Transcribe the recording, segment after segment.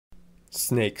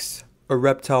Snakes, a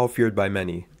reptile feared by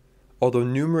many. Although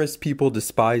numerous people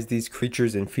despise these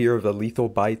creatures in fear of a lethal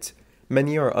bite,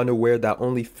 many are unaware that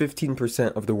only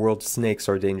 15% of the world's snakes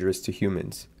are dangerous to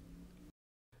humans.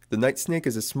 The night snake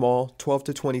is a small, 12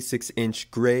 to 26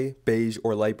 inch gray, beige,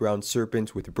 or light brown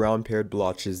serpent with brown paired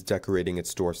blotches decorating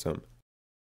its dorsum.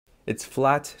 Its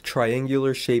flat,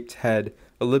 triangular shaped head,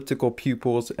 elliptical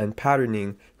pupils, and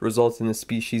patterning results in the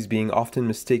species being often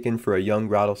mistaken for a young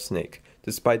rattlesnake,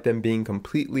 despite them being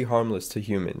completely harmless to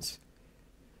humans.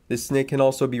 This snake can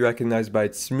also be recognized by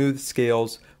its smooth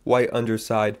scales, white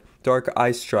underside, dark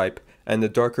eye stripe, and the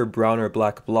darker brown or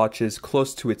black blotches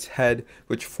close to its head,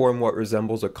 which form what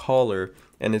resembles a collar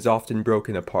and is often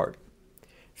broken apart.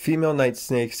 Female night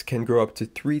snakes can grow up to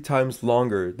 3 times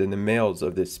longer than the males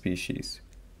of this species.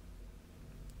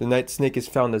 The night snake is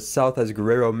found as south as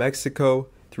Guerrero, Mexico,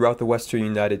 throughout the western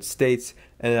United States,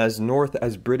 and as north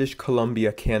as British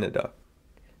Columbia, Canada.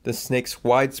 The snake's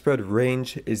widespread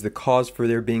range is the cause for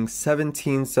there being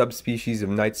 17 subspecies of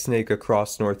night snake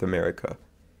across North America.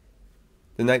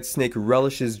 The night snake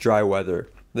relishes dry weather,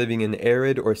 living in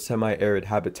arid or semi-arid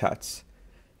habitats.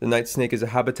 The night snake is a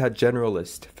habitat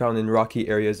generalist, found in rocky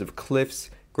areas of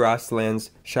cliffs, grasslands,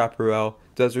 chaparral,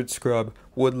 desert scrub,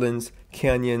 woodlands,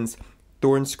 canyons,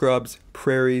 thorn scrubs,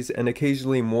 prairies, and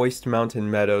occasionally moist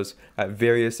mountain meadows at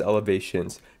various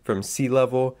elevations, from sea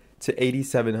level to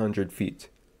 8,700 feet.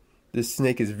 This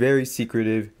snake is very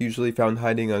secretive, usually found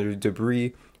hiding under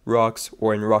debris, rocks,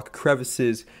 or in rock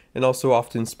crevices, and also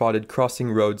often spotted crossing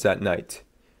roads at night.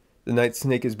 The night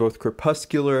snake is both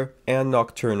crepuscular and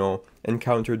nocturnal,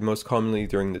 encountered most commonly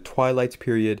during the twilight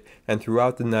period and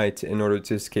throughout the night in order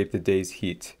to escape the day's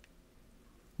heat.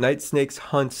 Night snakes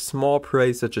hunt small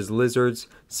prey such as lizards,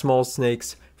 small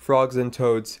snakes, frogs and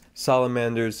toads,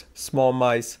 salamanders, small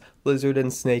mice, lizard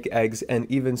and snake eggs, and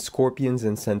even scorpions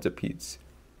and centipedes.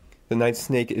 The night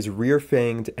snake is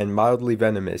rear-fanged and mildly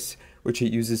venomous, which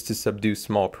it uses to subdue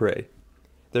small prey.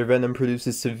 Their venom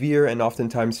produces severe and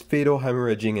oftentimes fatal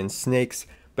hemorrhaging in snakes,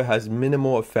 but has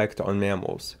minimal effect on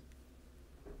mammals.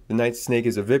 The night snake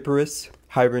is oviparous,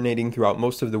 hibernating throughout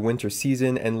most of the winter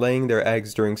season and laying their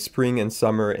eggs during spring and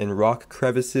summer in rock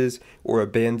crevices or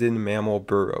abandoned mammal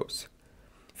burrows.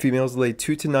 Females lay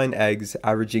 2 to 9 eggs,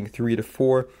 averaging 3 to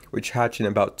 4, which hatch in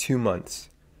about 2 months.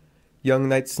 Young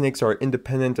night snakes are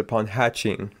independent upon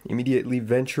hatching, immediately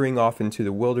venturing off into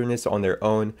the wilderness on their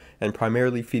own and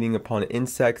primarily feeding upon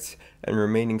insects and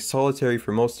remaining solitary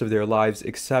for most of their lives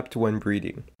except when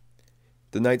breeding.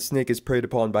 The night snake is preyed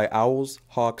upon by owls,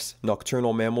 hawks,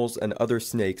 nocturnal mammals, and other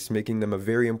snakes, making them a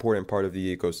very important part of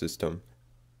the ecosystem.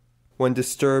 When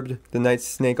disturbed, the night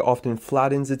snake often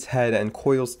flattens its head and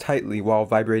coils tightly while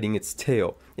vibrating its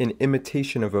tail, in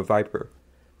imitation of a viper.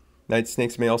 Night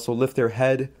snakes may also lift their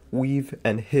head, weave,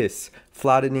 and hiss,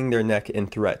 flattening their neck in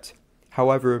threat.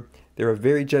 However, they are a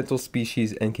very gentle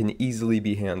species and can easily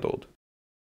be handled.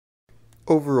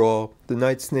 Overall, the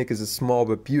night snake is a small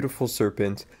but beautiful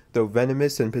serpent. Though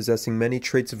venomous and possessing many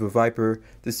traits of a viper,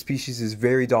 the species is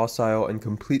very docile and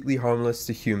completely harmless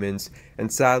to humans,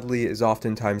 and sadly is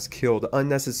oftentimes killed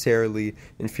unnecessarily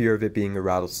in fear of it being a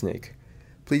rattlesnake.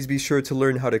 Please be sure to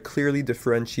learn how to clearly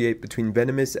differentiate between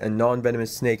venomous and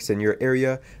non-venomous snakes in your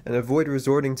area, and avoid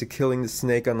resorting to killing the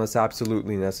snake unless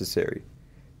absolutely necessary.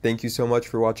 Thank you so much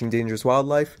for watching Dangerous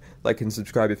Wildlife. Like and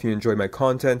subscribe if you enjoy my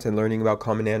content and learning about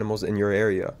common animals in your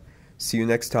area. See you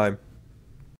next time.